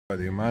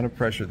The amount of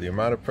pressure, the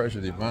amount of pressure,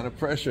 the amount of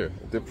pressure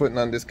they're putting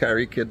on this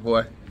Kyrie kid,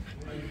 boy.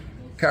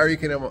 Kyrie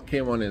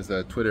came on his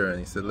Twitter and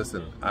he said,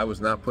 listen, I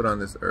was not put on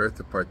this earth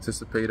to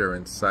participate or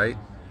incite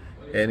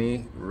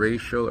any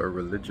racial or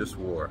religious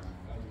war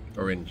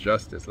or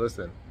injustice.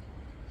 Listen,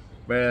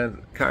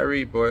 man,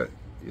 Kyrie, boy,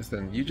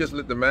 listen, you just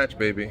lit the match,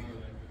 baby,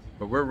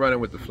 but we're running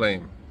with the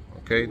flame,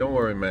 okay? Don't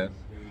worry, man.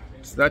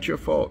 It's not your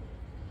fault.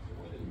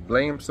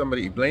 Blame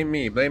somebody, blame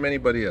me, blame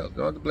anybody else.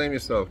 Don't have to blame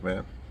yourself,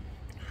 man.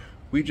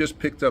 We just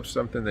picked up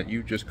something that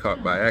you just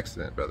caught by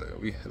accident, brother.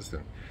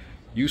 Listen,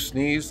 you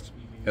sneezed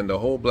and the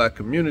whole black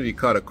community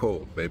caught a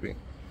cold, baby.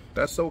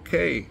 That's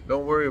okay.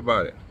 Don't worry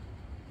about it.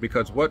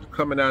 Because what's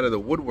coming out of the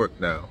woodwork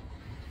now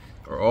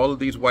are all of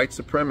these white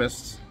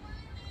supremacists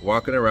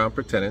walking around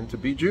pretending to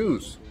be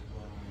Jews.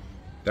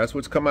 That's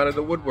what's come out of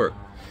the woodwork.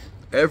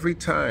 Every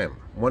time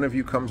one of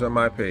you comes on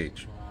my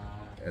page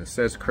and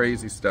says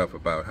crazy stuff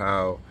about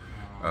how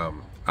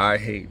I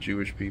hate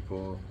Jewish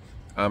people,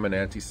 I'm an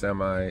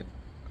anti-Semite,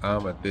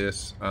 I'm a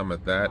this, I'm a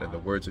that, and the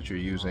words that you're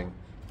using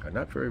are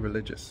not very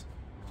religious.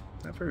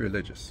 Not very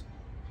religious.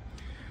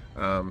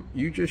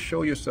 You just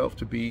show yourself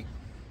to be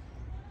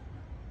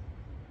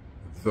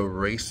the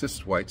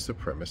racist white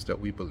supremacist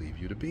that we believe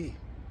you to be.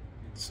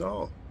 That's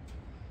all.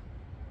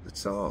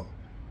 That's all.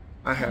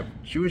 I have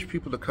Jewish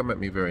people that come at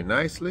me very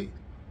nicely,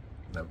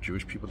 and I have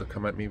Jewish people that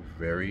come at me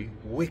very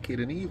wicked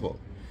and evil.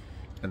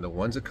 And the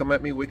ones that come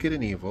at me wicked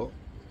and evil,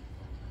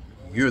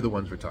 you're the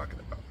ones we're talking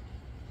about.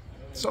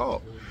 That's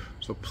all.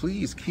 So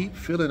please keep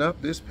filling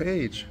up this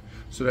page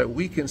so that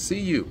we can see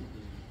you.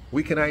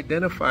 We can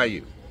identify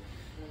you.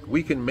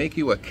 We can make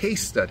you a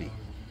case study.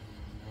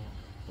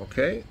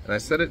 Okay? And I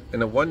said it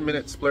in a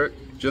 1-minute splurt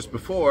just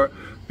before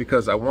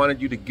because I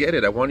wanted you to get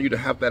it. I wanted you to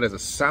have that as a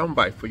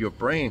soundbite for your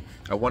brain.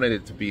 I wanted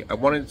it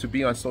to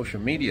be on social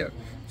media.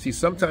 See,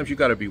 sometimes you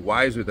got to be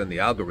wiser than the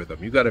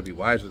algorithm. You got to be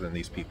wiser than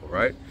these people,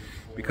 right?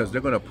 Because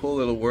they're going to pull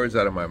little words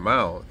out of my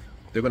mouth.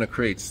 They're going to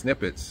create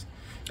snippets.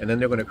 And then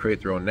they're going to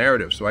create their own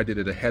narrative. So I did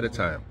it ahead of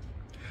time.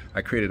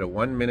 I created a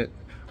 1 minute,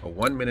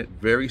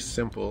 very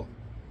simple,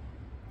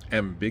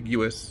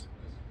 ambiguous,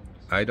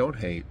 I don't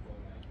hate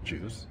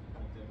Jews.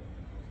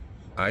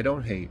 I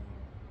don't hate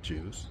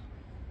Jews.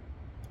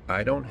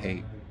 I don't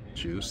hate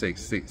Jews.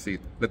 See,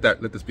 let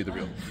this be the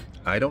real.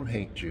 I don't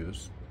hate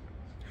Jews.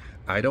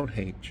 I don't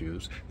hate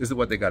Jews. This is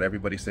what they got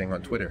everybody saying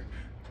on Twitter.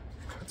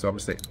 So I'm going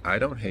to say, I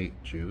don't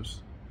hate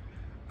Jews.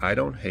 I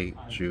don't hate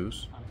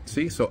Jews.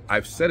 See, so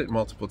I've said it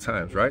multiple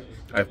times, right?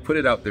 I've put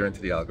it out there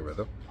into the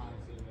algorithm.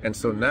 And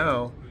so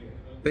now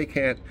they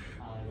can't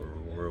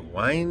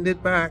rewind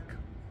it back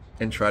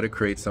and try to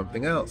create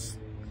something else.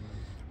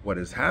 What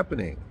is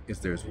happening is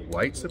there's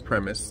white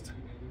supremacists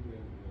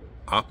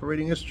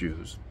operating as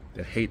Jews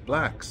that hate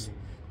blacks.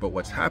 But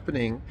what's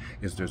happening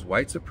is there's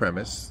white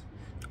supremacists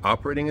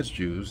operating as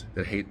Jews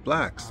that hate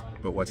blacks.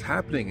 But what's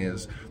happening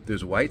is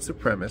there's white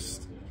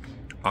supremacists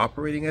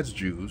operating as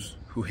Jews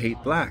who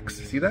hate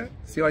blacks. See that?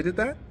 See how I did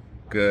that?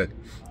 Good.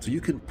 So you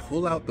can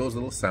pull out those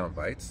little sound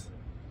bites,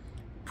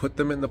 put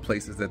them in the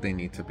places that they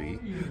need to be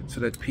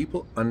so that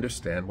people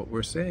understand what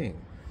we're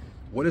saying.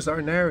 What is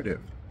our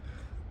narrative?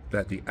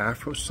 That the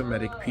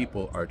Afro-Semitic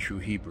people are true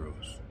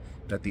Hebrews.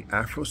 That the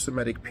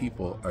Afro-Semitic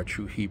people are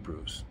true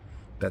Hebrews.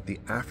 That the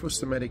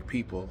Afro-Semitic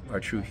people are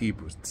true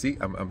Hebrews. See,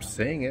 I'm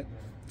saying it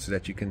so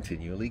that you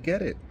continually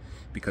get it.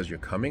 Because you're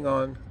coming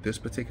on this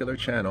particular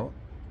channel,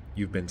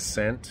 you've been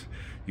sent,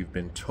 you've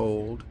been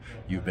told,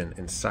 you've been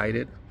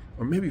incited,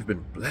 or maybe you've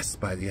been blessed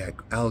by the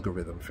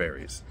algorithm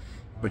fairies.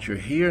 But you're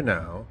here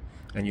now,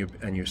 and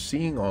you're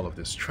seeing all of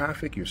this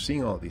traffic, you're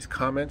seeing all of these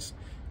comments,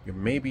 you're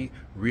maybe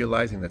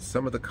realizing that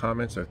some of the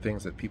comments are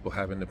things that people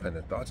have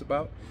independent thoughts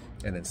about,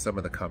 and then some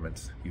of the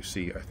comments you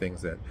see are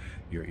things that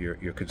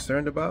you're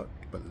concerned about.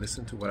 But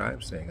listen to what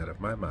I'm saying out of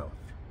my mouth.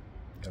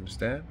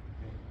 Understand?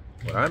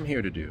 What I'm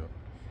here to do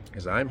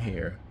is I'm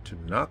here to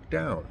knock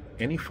down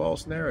any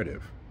false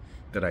narrative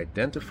that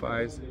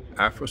identifies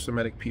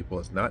Afro-Semitic people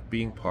as not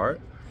being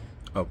part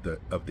of the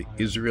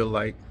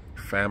Israelite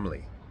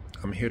family.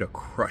 I'm here to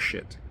crush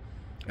it,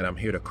 and I'm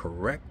here to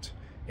correct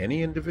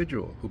any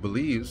individual who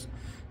believes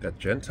that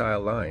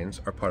Gentile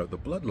lines are part of the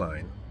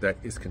bloodline that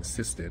is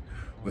consistent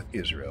with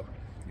Israel.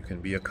 You can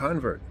be a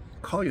convert.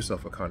 Call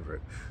yourself a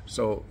convert.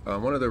 So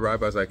one of the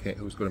rabbis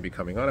who's going to be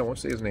coming on, I won't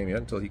say his name yet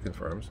until he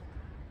confirms,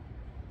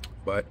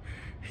 but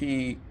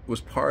he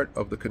was part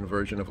of the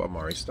conversion of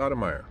Amari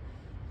Stoudemire.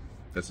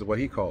 This is what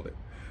he called it.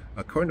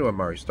 According to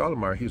Amari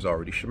Stoudemire, he's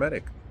already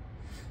Shemitic.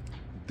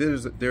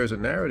 There's a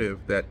narrative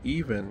that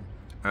even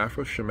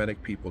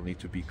Afro-Shemitic people need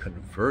to be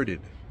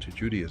converted to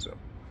Judaism.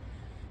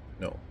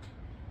 No,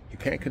 you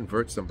can't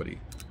convert somebody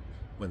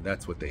when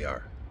that's what they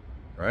are,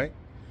 right?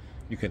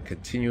 You can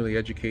continually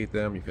educate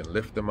them, you can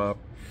lift them up,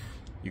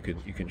 you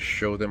can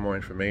show them more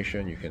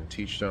information, you can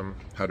teach them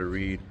how to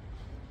read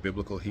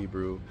biblical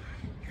Hebrew,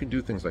 you can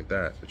do things like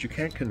that, but you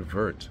can't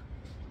convert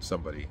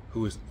somebody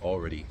who is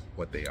already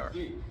what they are.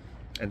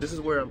 And this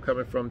is where I'm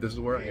coming from, this is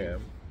where I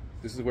am,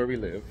 this is where we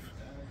live.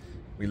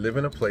 We live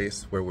in a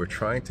place where we're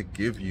trying to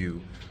give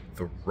you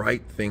the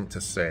right thing to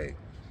say.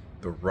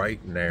 the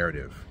right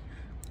narrative.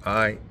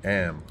 I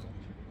am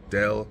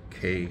Del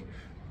K.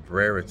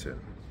 Brereton.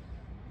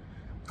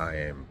 I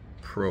am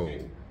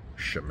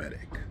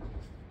pro-Shemitic.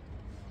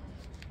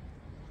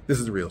 This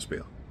is the real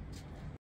spiel.